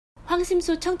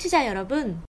황심소 청취자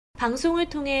여러분, 방송을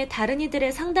통해 다른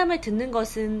이들의 상담을 듣는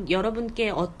것은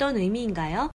여러분께 어떤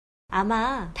의미인가요?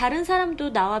 아마 다른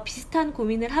사람도 나와 비슷한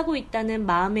고민을 하고 있다는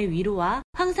마음의 위로와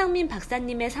황상민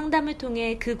박사님의 상담을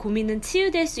통해 그 고민은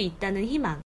치유될 수 있다는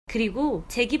희망, 그리고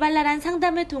재기발랄한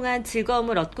상담을 통한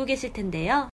즐거움을 얻고 계실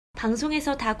텐데요.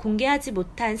 방송에서 다 공개하지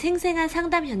못한 생생한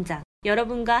상담 현장,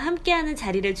 여러분과 함께하는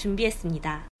자리를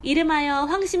준비했습니다. 이름하여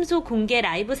황심소 공개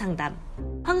라이브 상담.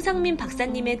 황상민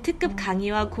박사님의 특급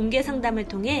강의와 공개 상담을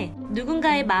통해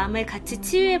누군가의 마음을 같이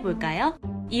치유해볼까요?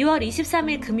 2월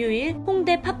 23일 금요일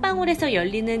홍대 팟빵홀에서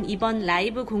열리는 이번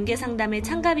라이브 공개 상담의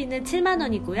참가비는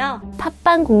 7만원이고요.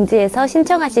 팟빵 공지에서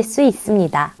신청하실 수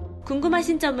있습니다.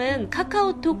 궁금하신 점은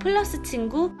카카오톡 플러스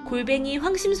친구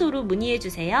 @황심소로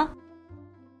문의해주세요.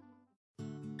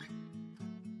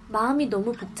 마음이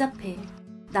너무 복잡해.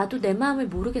 나도 내 마음을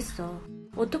모르겠어.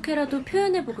 어떻게라도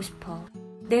표현해보고 싶어.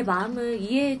 내 마음을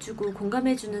이해해주고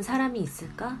공감해주는 사람이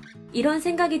있을까? 이런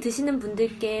생각이 드시는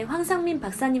분들께 황상민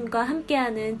박사님과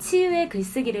함께하는 치유의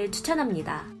글쓰기를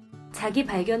추천합니다. 자기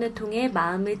발견을 통해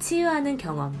마음을 치유하는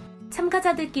경험,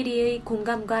 참가자들끼리의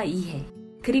공감과 이해,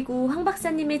 그리고 황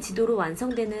박사님의 지도로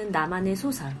완성되는 나만의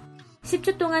소설.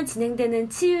 10주 동안 진행되는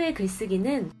치유의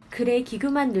글쓰기는 글의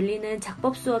기교만 늘리는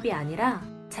작법 수업이 아니라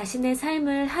자신의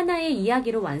삶을 하나의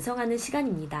이야기로 완성하는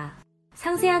시간입니다.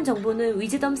 상세한 정보는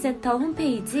위즈덤센터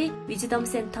홈페이지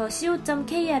위즈덤센터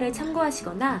co.kr을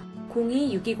참고하시거나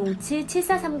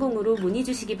 02-6207-7430으로 문의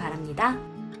주시기 바랍니다.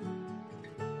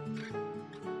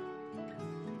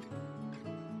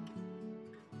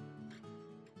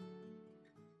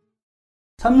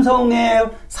 삼성의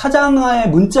사장의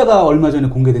문자가 얼마 전에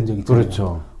공개된 적이 있잖아요.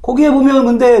 그렇죠. 거기에 보면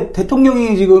근데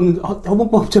대통령이 지금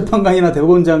헌법재판관이나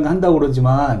대법원장 한다고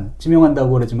그러지만,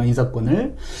 지명한다고 그러지만 이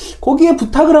사건을 거기에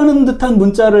부탁을 하는 듯한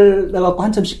문자를 내갖고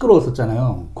한참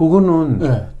시끄러웠었잖아요. 그거는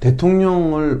네.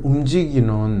 대통령을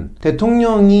움직이는,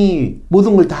 대통령이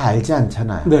모든 걸 다 알지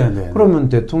않잖아요. 네네. 그러면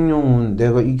대통령은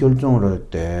내가 이 결정을 할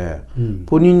때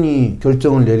본인이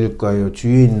결정을 내릴까요?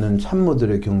 주위에 있는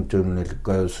참모들의 결정을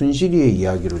내릴까요? 순실이의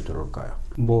이야기를 들을까요?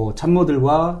 뭐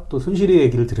참모들과 또 순실이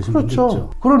얘기를 들으신 분도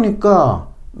있죠. 그러니까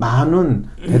많은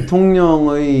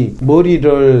대통령의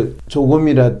머리를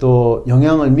조금이라도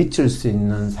영향을 미칠 수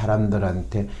있는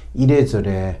사람들한테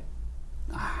이래저래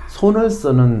손을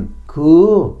쓰는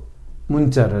그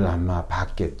문자를 아마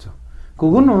받겠죠.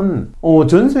 그거는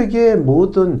전 세계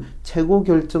모든 최고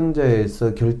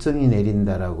결정자에서 결정이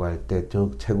내린다라고 할 때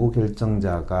저 최고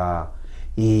결정자가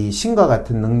이 신과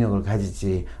같은 능력을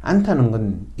가지지 않다는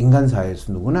건 인간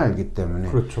사회에서 누구나 알기 때문에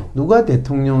그렇죠. 누가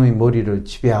대통령의 머리를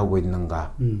지배하고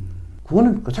있는가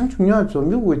그거는 가장 중요하죠.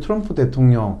 미국의 트럼프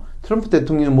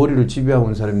대통령의 머리를 지배하고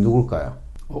있는 사람이 누굴까요?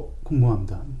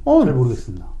 궁금합니다. 잘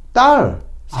모르겠습니다. 딸,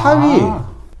 사위.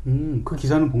 그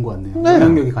기사는 본 것 같네요. 네.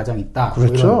 영향력이 가장 있다.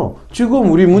 그렇죠.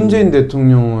 지금 우리 문재인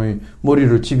대통령의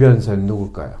머리를 지배하는 사람이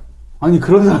누굴까요? 아니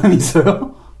그런 사람이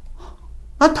있어요?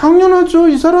 당연하죠.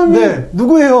 이 사람이. 네,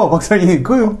 누구예요, 박사님?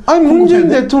 문재인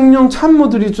대통령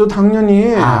참모들이죠,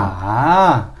 당연히.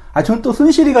 전 또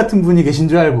순실이 같은 분이 계신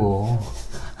줄 알고.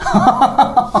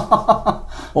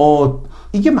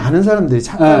 이게 많은 사람들이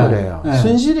착각을 해요.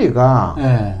 순실이가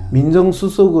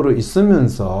민정수석으로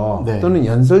있으면서 또는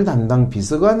연설 담당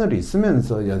비서관으로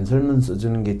있으면서 연설문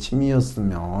써주는 게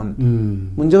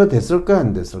취미였으면 문제가 됐을까요,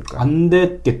 안 됐을까요? 안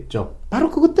됐겠죠. 바로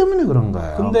그것 때문에 그런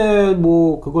거예요. 근데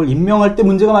그걸 임명할 때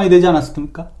문제가 많이 되지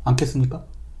않겠습니까?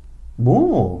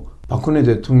 박근혜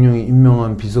대통령이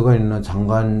임명한 비서관이나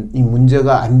장관이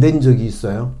문제가 안 된 적이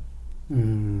있어요?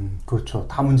 그렇죠.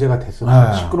 다 문제가 됐었고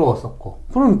시끄러웠었고.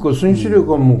 그러니까 순실이가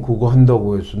그거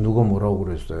한다고 해서 누가 뭐라고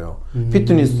그랬어요.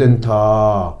 피트니스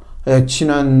센터에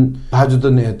친한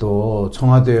봐주던 애도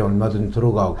청와대에 얼마든지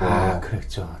들어가고.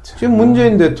 그랬죠. 참. 지금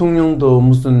문재인 대통령도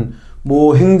무슨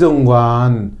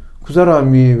행정관 그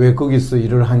사람이 왜 거기서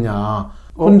일을 하냐.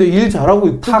 근데 일 잘하고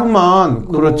있구만.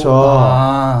 그렇죠.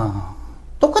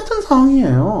 똑같은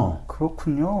상황이에요.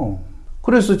 그렇군요.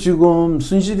 그래서 지금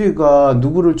순실이가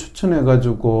누구를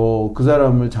추천해가지고 그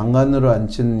사람을 장관으로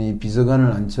앉혔니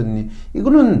비서관을 앉혔니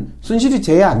이거는 순실이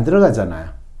제에 안 들어가잖아요.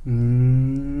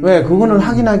 왜? 그거는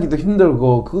확인하기도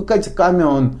힘들고 그것까지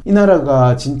까면 이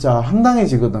나라가 진짜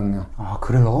황당해지거든요.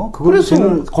 그래요?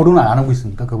 그래서 거론을 안 하고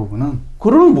있습니까? 그 부분은?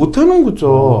 거론을 못하는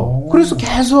거죠. 그래서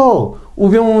계속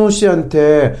우병우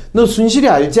씨한테 너 순실이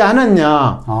알지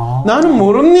않았냐? 나는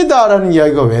모릅니다 라는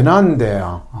이야기가 왜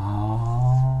나왔는데요?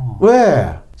 왜?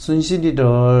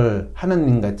 순실이를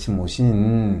하느님같이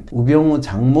모신 우병우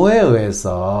장모에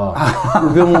의해서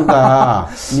우병우가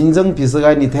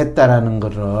민정비서관이 됐다라는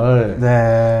거를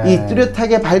네. 이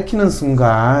뚜렷하게 밝히는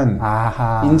순간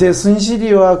아하. 이제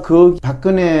순실이와 그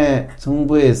박근혜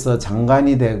정부에서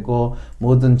장관이 되고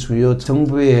모든 주요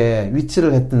정부에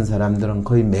위치를 했던 사람들은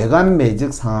거의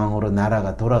매관매직 상황으로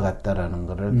나라가 돌아갔다라는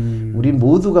거를 우리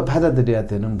모두가 받아들여야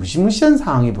되는 무시무시한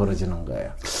상황이 벌어지는 거예요.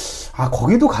 아,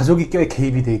 거기도 가족이 꽤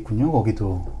개입이 돼 있군요,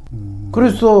 거기도.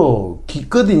 그래서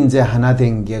기껏 이제 하나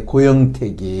된 게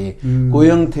고영택이,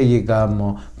 고영택이가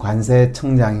뭐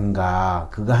관세청장인가,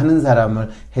 그거 하는 사람을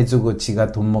해주고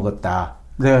지가 돈 먹었다.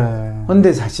 네.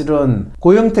 근데 사실은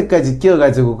고영택까지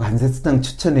끼어가지고 관세청장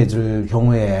추천해줄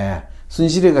경우에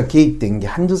순실이가 개입된 게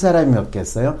한두 사람이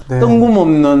없겠어요? 네.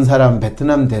 뜬금없는 사람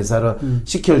베트남 대사로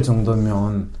시킬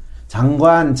정도면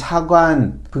장관,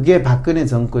 차관, 그게 박근혜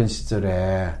정권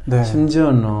시절에 네.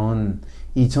 심지어는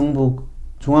이 정부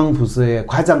중앙부서의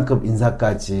과장급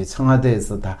인사까지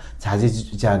청와대에서 다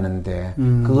자제주지하는데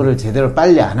그거를 제대로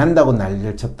빨리 안 한다고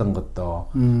난리를 쳤던 것도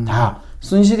다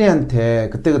순실이한테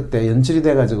그때그때 연출이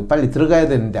돼가지고 빨리 들어가야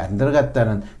되는데 안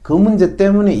들어갔다는 그 문제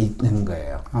때문에 있는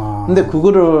거예요. 근데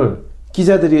그거를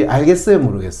기자들이 알겠어요,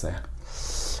 모르겠어요?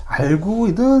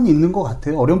 알고는 있는 것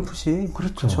같아요. 어렴풋이.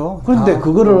 그렇죠. 그런데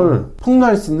그거를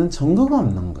폭로할 수 있는 증거가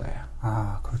없는 거예요.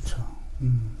 아, 그렇죠.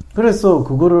 그래서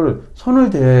그거를 손을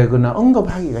대거나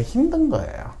언급하기가 힘든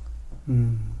거예요.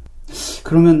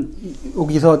 그러면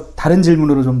여기서 다른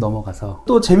질문으로 좀 넘어가서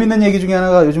또 재밌는 얘기 중에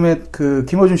하나가 요즘에 그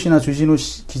김어준 씨나 주진우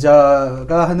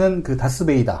기자가 하는 그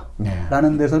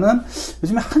다스베이다라는 데서는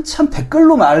요즘에 한참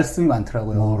댓글로 말씀이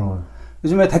많더라고요. 뭐로?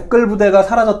 요즘에 댓글 부대가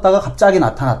사라졌다가 갑자기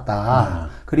나타났다.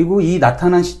 그리고 이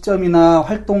나타난 시점이나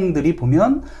활동들이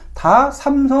보면 다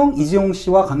삼성 이재용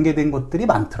씨와 관계된 것들이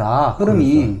많더라.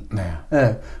 흐름이. 네.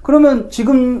 네. 그러면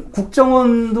지금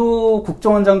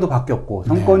국정원장도 바뀌었고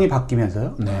정권이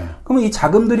바뀌면서요. 네. 그러면 이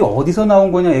자금들이 어디서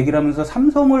나온 거냐 얘기를 하면서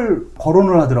삼성을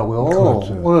거론을 하더라고요.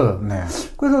 그렇죠. 네. 네.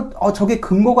 그래서 저게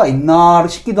근거가 있나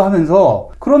싶기도 하면서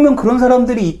그러면 그런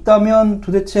사람들이 있다면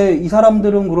도대체 이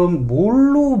사람들은 그럼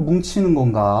뭘로 뭉치는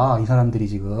건가? 이 사람들이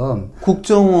지금.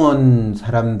 국정원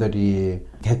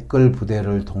사람들이 댓글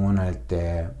부대를 동원할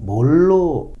때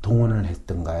뭘로 동원을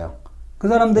했던가요? 그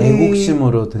사람들이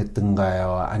애국심으로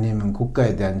했던가요? 아니면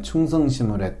국가에 대한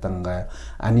충성심으로 했던가요?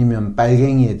 아니면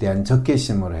빨갱이에 대한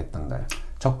적개심으로 했던가요?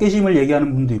 적개심을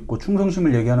얘기하는 분도 있고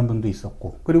충성심을 얘기하는 분도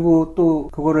있었고 그리고 또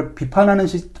그거를 비판하는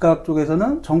시각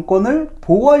쪽에서는 정권을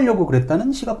보호하려고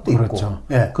그랬다는 시각도 그렇죠.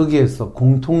 있고 예. 거기에서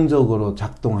공통적으로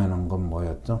작동하는 건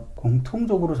뭐였죠?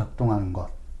 공통적으로 작동하는 것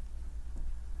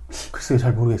글쎄요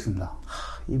잘 모르겠습니다.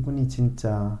 이분이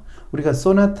진짜 우리가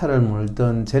소나타를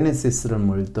몰든 제네시스를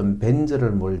몰든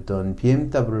벤츠를 몰든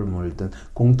BMW를 몰든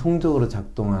공통적으로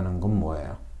작동하는 건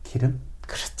뭐예요? 기름?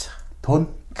 그렇죠. 돈?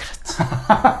 그렇죠.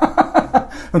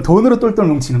 그럼 돈으로 똘똘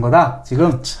뭉치는 거다 지금?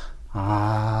 그렇죠.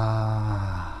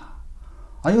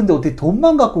 아니 근데 어떻게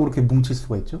돈만 갖고 그렇게 뭉칠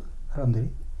수가 있죠? 사람들이?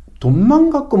 돈만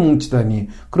갖고 뭉치다니.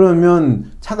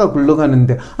 그러면 차가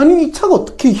굴러가는데 아니 이 차가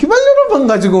어떻게 휘발유로만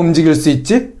가지고 움직일 수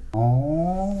있지?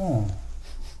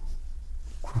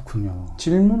 그렇군요.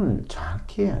 질문을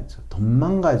정확히 해야죠.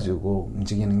 돈만 가지고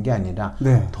움직이는 게 아니라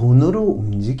네. 돈으로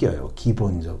움직여요.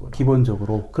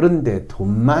 기본적으로. 그런데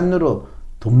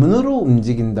돈으로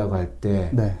움직인다고 할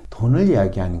때 네. 돈을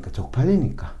이야기하니까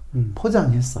쪽팔리니까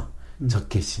포장했어.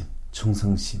 적개심,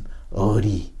 충성심,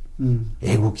 의리,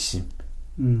 애국심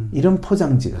이런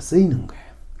포장지가 쓰이는 거예요.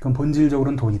 그럼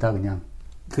본질적으로는 돈이다 그냥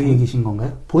그 얘기신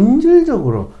건가요?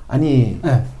 본질적으로 아니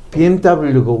네.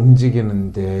 BMW가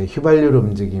움직이는데 휘발유로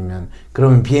움직이면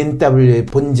그러면 BMW의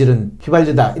본질은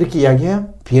휘발유다 이렇게 이야기해요?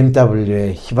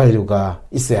 BMW에 휘발유가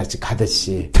있어야지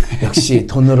가듯이 역시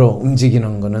돈으로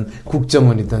움직이는 거는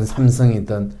국정원이든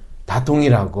삼성이든 다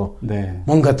동일하고 네.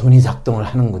 뭔가 돈이 작동을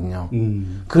하는군요.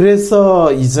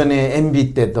 그래서 이전에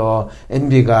MB 때도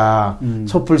MB가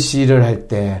촛불 시위를 할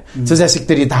때 저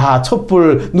자식들이 다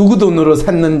촛불 누구 돈으로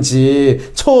샀는지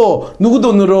누구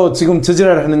돈으로 지금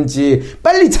저지랄 하는지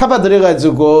빨리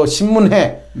잡아들여가지고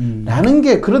신문해 라는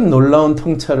게 그런 놀라운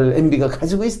통찰을 MB가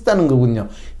가지고 있었다는 거군요.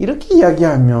 이렇게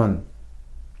이야기하면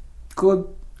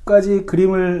그것까지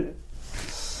그림을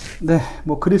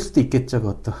뭐 그릴 수도 있겠죠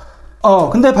그것도.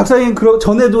 근데 박사님,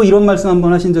 전에도 이런 말씀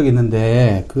한번 하신 적이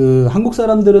있는데, 한국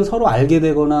사람들은 서로 알게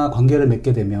되거나 관계를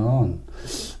맺게 되면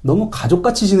너무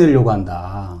가족같이 지내려고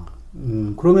한다.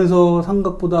 그러면서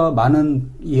생각보다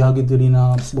많은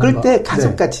이야기들이나 그럴 때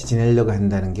가족같이 지내려고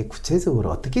한다는 게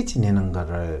구체적으로 어떻게 지내는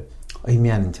거를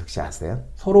의미하는 적시 아세요?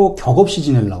 서로 격없이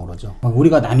지내려고 그러죠. 막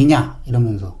우리가 남이냐?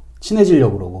 이러면서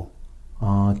친해지려고 그러고.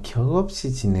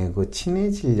 격없이 지내고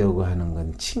친해지려고 하는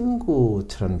건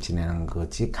친구처럼 지내는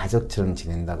거지 가족처럼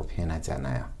지낸다고 표현하지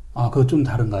않아요. 아, 그거 좀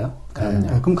다른가요? 그럼요.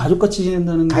 네. 그럼 가족같이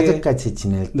지낸다는 게 가족같이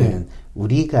지낼 때는 네.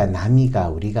 우리가 남이가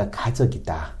우리가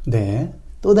가족이다. 네.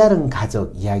 또 다른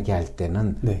가족 이야기할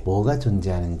때는 네. 뭐가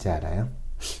존재하는지 알아요?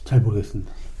 잘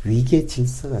모르겠습니다. 위계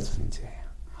질서가 존재해요.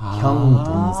 아. 형,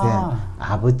 동생,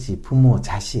 아버지, 부모,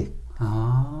 자식.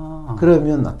 아.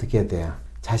 그러면 어떻게 돼요?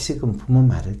 자식은 부모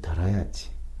말을 들어야지.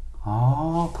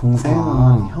 아,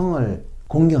 동생은 형을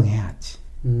공경해야지.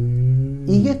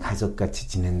 이게 가족같이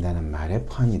지낸다는 말에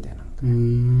포함이 되는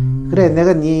거예요. 그래,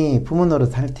 내가 네 부모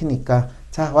노릇 할 테니까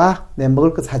자, 와, 내가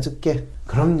먹을 거 사줄게.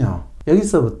 그럼요.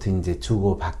 여기서부터 이제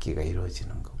주고받기가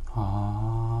이루어지는 거고.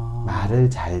 아.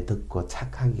 말을 잘 듣고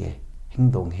착하게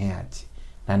행동해야지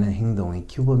라는 행동의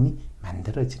규범이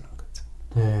만들어지는 거죠.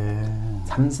 네.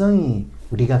 삼성이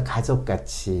우리가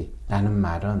가족같이 라는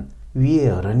말은 위에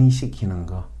어른이 시키는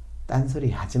거 딴소리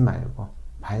하지 말고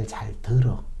말 잘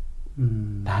들어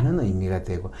라는 의미가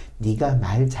되고 네가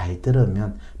말 잘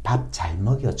들으면 밥 잘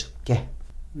먹여줄게.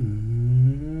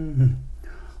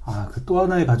 아, 그 또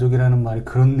하나의 가족이라는 말이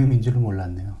그런 의미인 줄은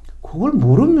몰랐네요. 그걸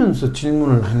모르면서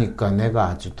질문을 하니까 내가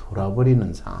아주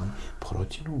돌아버리는 상황이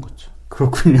벌어지는 거죠.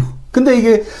 그렇군요. 근데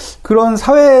이게 그런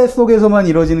사회 속에서만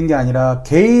이루어지는 게 아니라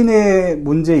개인의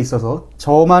문제에 있어서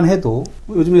저만 해도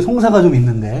요즘에 송사가 좀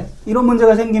있는데 이런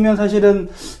문제가 생기면 사실은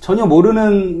전혀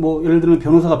모르는 뭐 예를 들면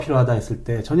변호사가 필요하다 했을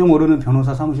때 전혀 모르는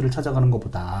변호사 사무실을 찾아가는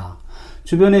것보다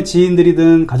주변의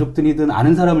지인들이든 가족들이든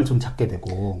아는 사람을 좀 찾게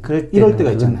되고 이럴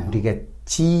때가 있잖아요. 우리가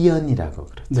지연이라고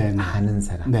그러죠. 네네. 아는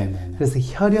사람. 네네네. 그래서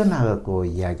혈연하고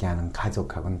이야기하는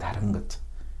가족하고는 다른 거죠.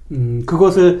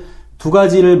 그것을 두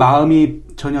가지를 마음이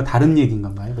전혀 다른 얘기인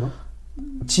건가요, 그럼?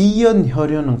 지연,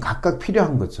 혈연은 각각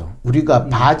필요한 거죠. 우리가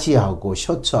바지하고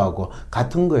셔츠하고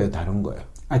같은 거예요, 다른 거예요?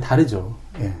 아니, 다르죠.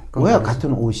 예. 왜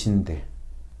같은 옷인데?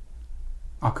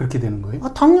 아, 그렇게 되는 거예요?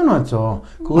 아, 당연하죠.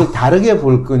 그걸 다르게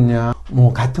볼 거냐,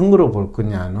 뭐 같은 거로 볼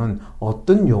거냐는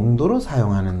어떤 용도로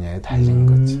사용하느냐에 달린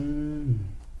거죠.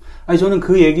 아니, 저는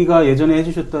그 얘기가 예전에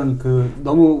해주셨던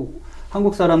너무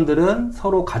한국 사람들은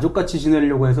서로 가족같이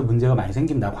지내려고 해서 문제가 많이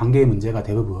생긴다. 관계의 문제가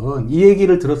대부분. 이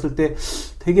얘기를 들었을 때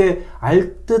되게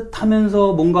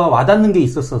알듯하면서 뭔가 와닿는 게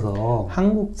있었어서.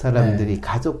 한국 사람들이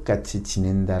가족같이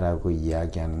지낸다라고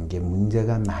이야기하는 게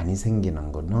문제가 많이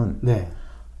생기는 거는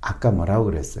아까 뭐라고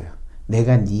그랬어요?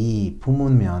 내가 네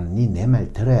부모면 네 내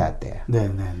말 들어야 돼.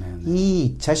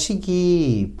 이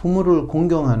자식이 부모를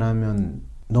공경 안 하면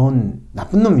넌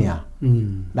나쁜 놈이야.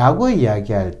 라고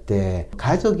이야기할 때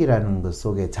가족이라는 것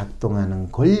속에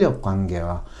작동하는 권력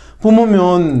관계와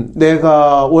부모면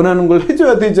내가 원하는 걸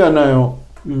해줘야 되잖아요.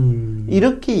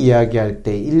 이렇게 이야기할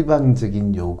때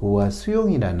일방적인 요구와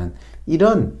수용이라는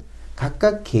이런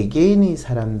각각 개개인의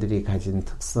사람들이 가진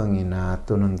특성이나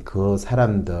또는 그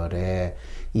사람들의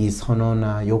이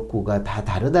선호나 욕구가 다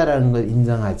다르다라는 걸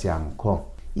인정하지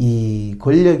않고 이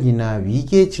권력이나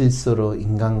위계 질서로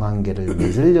인간관계를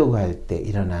맺으려고 할 때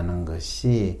일어나는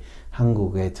것이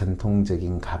한국의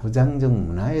전통적인 가부장적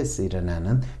문화에서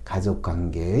일어나는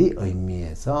가족관계의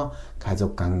의미에서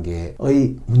가족관계의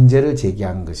문제를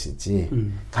제기한 것이지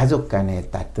가족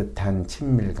간의 따뜻한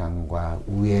친밀감과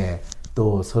우애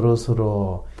또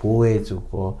서로서로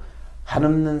보호해주고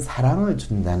한없는 사랑을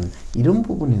준다는 이런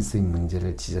부분에서의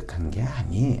문제를 지적한 게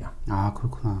아니에요. 아,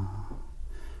 그렇구나.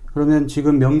 그러면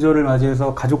지금 명절을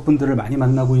맞이해서 가족분들을 많이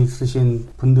만나고 있으신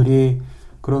분들이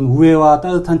그런 우애와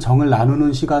따뜻한 정을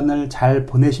나누는 시간을 잘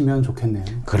보내시면 좋겠네요.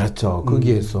 그렇죠.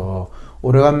 거기에서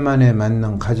오래간만에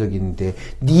만난 가족인데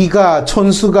네가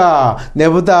촌수가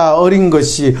내보다 어린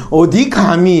것이 어디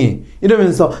감히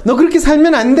이러면서 너 그렇게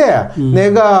살면 안 돼.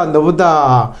 내가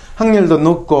너보다 학렬도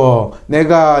높고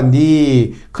내가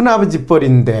네 큰아버지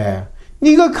뻘인데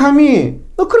네가 감히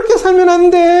너 그렇게 살면 안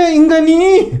돼,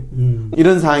 인간이.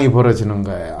 이런 상황이 벌어지는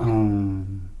거예요.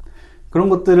 그런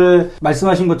것들을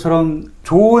말씀하신 것처럼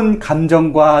좋은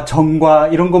감정과 정과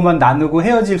이런 것만 나누고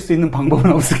헤어질 수 있는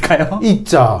방법은 없을까요?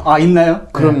 있죠. 아, 있나요?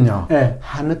 그럼요. 네.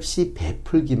 한없이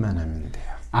베풀기만 하면 돼요.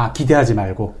 아, 기대하지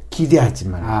말고. 기대하지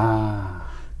말고. 아.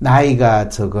 나이가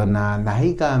적거나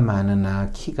나이가 많으나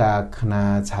키가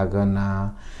크나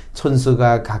작거나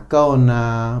촌수가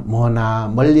가까우나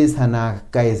머나 멀리 사나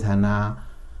가까이 사나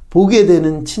보게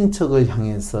되는 친척을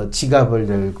향해서 지갑을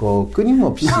열고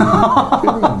끊임없이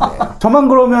끌면 돼요. 저만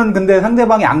그러면 근데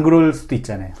상대방이 안 그럴 수도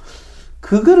있잖아요.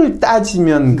 그거를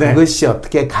따지면 그것이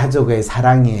어떻게 가족의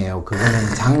사랑이에요.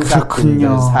 그거는 장사꾼들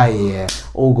사이에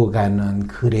오고 가는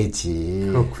그래지.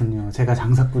 그렇군요. 제가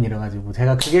장사꾼이라 가지고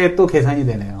제가 그게 또 계산이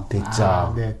되네요. 됐죠.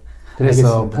 아, 네. 그래서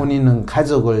알겠습니다. 본인은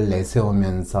가족을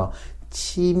내세우면서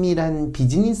치밀한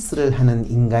비즈니스를 하는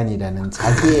인간이라는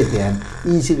자기에 대한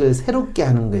인식을 새롭게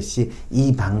하는 것이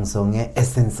이 방송의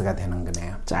에센스가 되는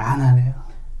거네요. 짠하네요.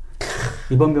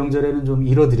 이번 명절에는 좀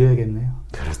잃어드려야겠네요.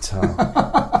 그렇죠.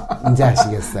 이제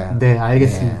아시겠어요? 네,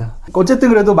 알겠습니다. 네. 어쨌든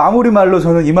그래도 마무리 말로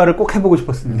저는 이 말을 꼭 해보고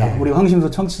싶었습니다. 네. 우리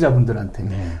황심소 청취자분들한테.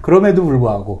 네. 그럼에도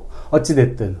불구하고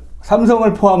어찌됐든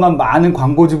삼성을 포함한 많은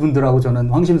광고주분들하고 저는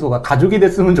황심소가 가족이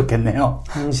됐으면 좋겠네요.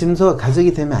 황심소가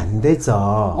가족이 되면 안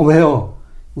되죠. 왜요?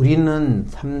 우리는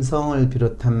삼성을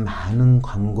비롯한 많은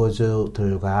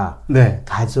광고주들과 네.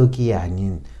 가족이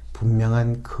아닌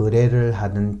분명한 거래를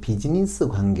하는 비즈니스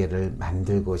관계를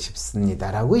만들고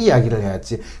싶습니다라고 이야기를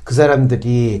해야지. 그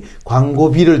사람들이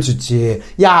광고비를 주지.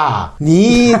 야,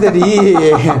 니들이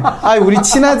우리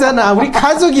친하잖아. 우리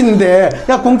가족인데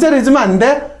야 공짜로 해주면 안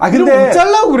돼? 근데 못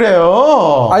잘라고 그래요.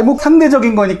 뭐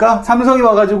상대적인 거니까 삼성이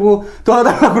와가지고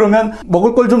도와달라 그러면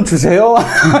먹을 걸 좀 주세요.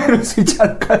 이럴 수 있지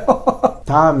않을까요?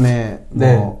 다음에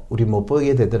네. 우리 못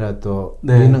보게 되더라도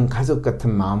네. 우리는 가족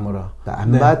같은 마음으로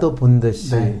안 네. 봐도 본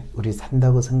듯이 네. 우리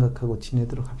산다고 생각하고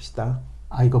지내도록 합시다.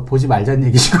 이거 보지 말자는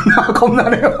얘기시구나.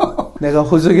 겁나네요. 내가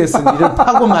호적에서 니를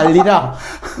파고 말리라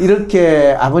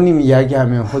이렇게 아버님이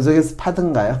이야기하면 호적에서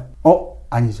파든가요?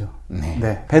 아니죠. 네.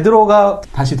 네. 베드로가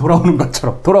다시 돌아오는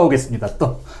것처럼 돌아오겠습니다.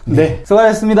 또. 네.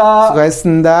 수고하셨습니다.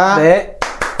 수고하셨습니다. 네.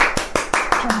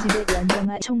 편집의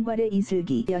연정아 총괄의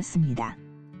이슬기였습니다.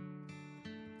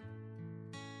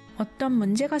 어떤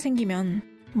문제가 생기면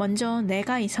먼저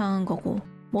내가 이상한 거고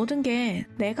모든 게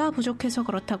내가 부족해서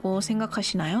그렇다고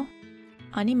생각하시나요?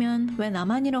 아니면 왜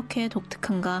나만 이렇게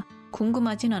독특한가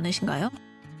궁금하진 않으신가요?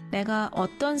 내가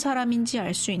어떤 사람인지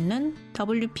알 수 있는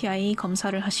WPI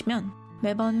검사를 하시면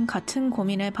매번 같은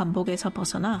고민의 반복에서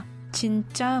벗어나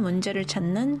진짜 문제를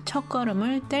찾는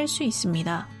첫걸음을 뗄 수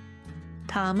있습니다.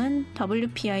 다음은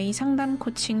WPI 상담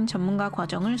코칭 전문가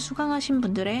과정을 수강하신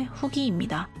분들의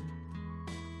후기입니다.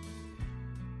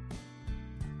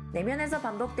 내면에서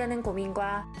반복되는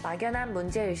고민과 막연한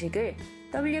문제의식을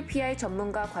WPI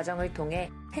전문가 과정을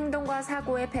통해 행동과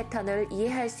사고의 패턴을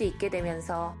이해할 수 있게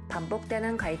되면서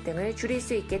반복되는 갈등을 줄일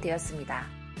수 있게 되었습니다.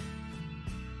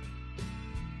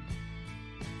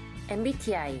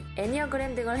 MBTI,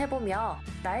 애니어그램 등을 해보며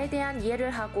나에 대한 이해를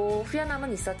하고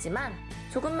후련함은 있었지만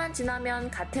조금만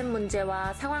지나면 같은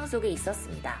문제와 상황 속에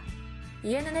있었습니다.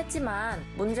 이해는 했지만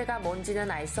문제가 뭔지는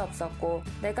알 수 없었고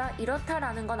내가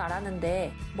이렇다라는 건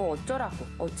알았는데 뭐 어쩌라고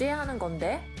어째야 하는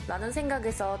건데? 라는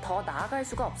생각에서 더 나아갈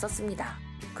수가 없었습니다.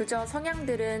 그저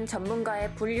성향들은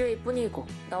전문가의 분류일 뿐이고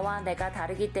너와 내가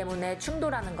다르기 때문에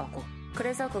충돌하는 거고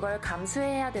그래서 그걸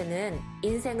감수해야 되는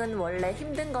인생은 원래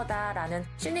힘든 거다라는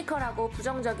시니컬하고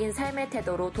부정적인 삶의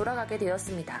태도로 돌아가게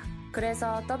되었습니다.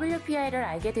 그래서 WPI를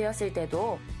알게 되었을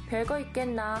때도 별거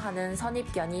있겠나 하는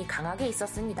선입견이 강하게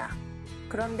있었습니다.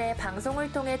 그런데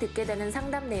방송을 통해 듣게 되는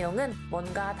상담 내용은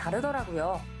뭔가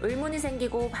다르더라고요. 의문이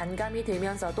생기고 반감이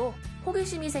들면서도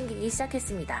호기심이 생기기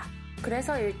시작했습니다.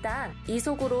 그래서 일단 이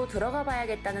속으로 들어가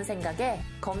봐야겠다는 생각에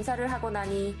검사를 하고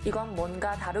나니 이건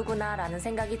뭔가 다르구나 라는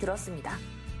생각이 들었습니다.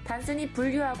 단순히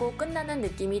분류하고 끝나는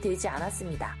느낌이 들지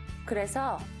않았습니다.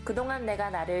 그래서 그동안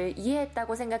내가 나를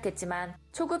이해했다고 생각했지만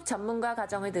초급 전문가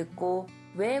과정을 듣고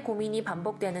왜 고민이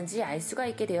반복되는지 알 수가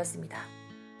있게 되었습니다.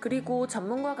 그리고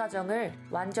전문가 과정을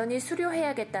완전히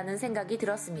수료해야겠다는 생각이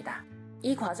들었습니다.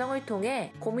 이 과정을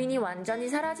통해 고민이 완전히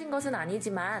사라진 것은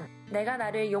아니지만 내가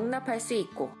나를 용납할 수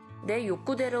있고 내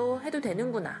욕구대로 해도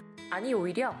되는구나. 아니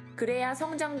오히려 그래야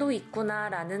성장도 있구나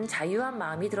라는 자유한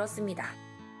마음이 들었습니다.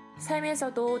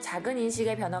 삶에서도 작은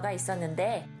인식의 변화가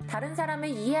있었는데 다른 사람을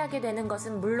이해하게 되는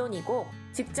것은 물론이고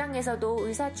직장에서도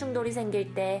의사충돌이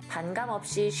생길 때 반감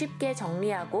없이 쉽게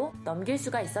정리하고 넘길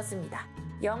수가 있었습니다.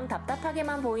 영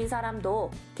답답하게만 보인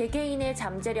사람도 개개인의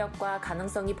잠재력과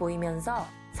가능성이 보이면서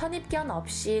선입견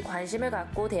없이 관심을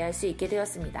갖고 대할 수 있게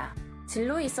되었습니다.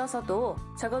 진로에 있어서도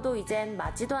적어도 이젠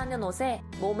맞지도 않는 옷에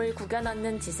몸을 구겨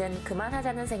넣는 짓은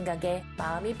그만하자는 생각에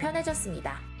마음이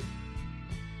편해졌습니다.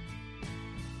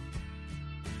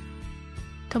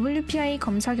 WPI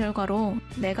검사 결과로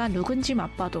내가 누군지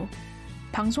맛봐도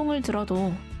방송을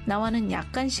들어도 나와는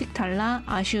약간씩 달라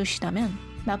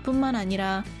아쉬우시다면 나뿐만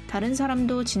아니라 다른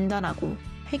사람도 진단하고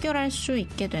해결할 수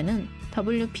있게 되는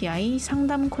WPI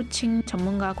상담 코칭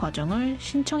전문가 과정을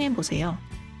신청해보세요.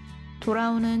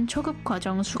 돌아오는 초급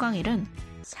과정 수강일은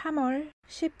 3월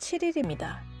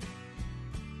 17일입니다.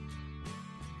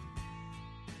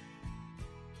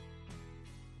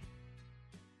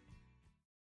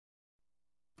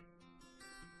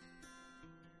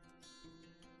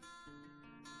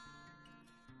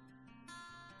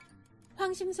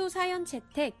 황심소 사연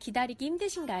채택 기다리기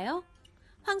힘드신가요?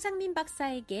 황상민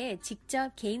박사에게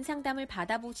직접 개인 상담을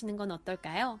받아보시는 건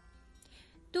어떨까요?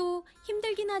 또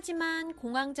힘들긴 하지만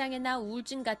공황장애나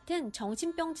우울증 같은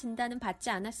정신병 진단은 받지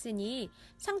않았으니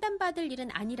상담받을 일은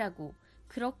아니라고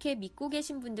그렇게 믿고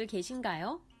계신 분들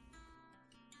계신가요?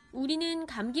 우리는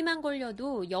감기만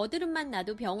걸려도 여드름만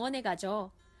나도 병원에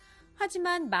가죠.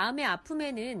 하지만 마음의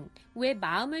아픔에는 왜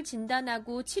마음을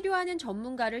진단하고 치료하는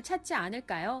전문가를 찾지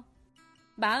않을까요?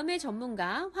 마음의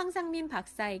전문가 황상민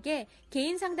박사에게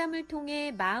개인 상담을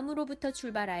통해 마음으로부터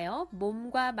출발하여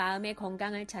몸과 마음의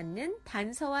건강을 찾는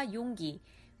단서와 용기,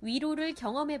 위로를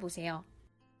경험해 보세요.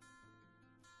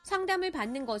 상담을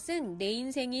받는 것은 내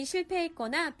인생이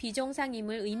실패했거나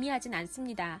비정상임을 의미하진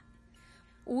않습니다.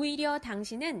 오히려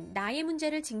당신은 나의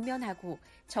문제를 직면하고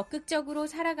적극적으로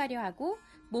살아가려 하고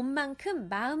몸만큼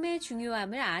마음의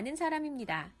중요함을 아는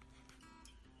사람입니다.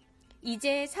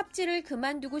 이제 삽질을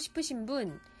그만두고 싶으신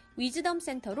분, 위즈덤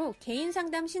센터로 개인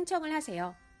상담 신청을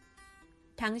하세요.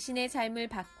 당신의 삶을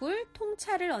바꿀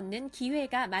통찰을 얻는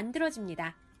기회가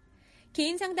만들어집니다.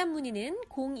 개인 상담 문의는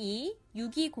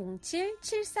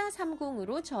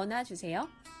 02-6207-7430으로 전화 주세요.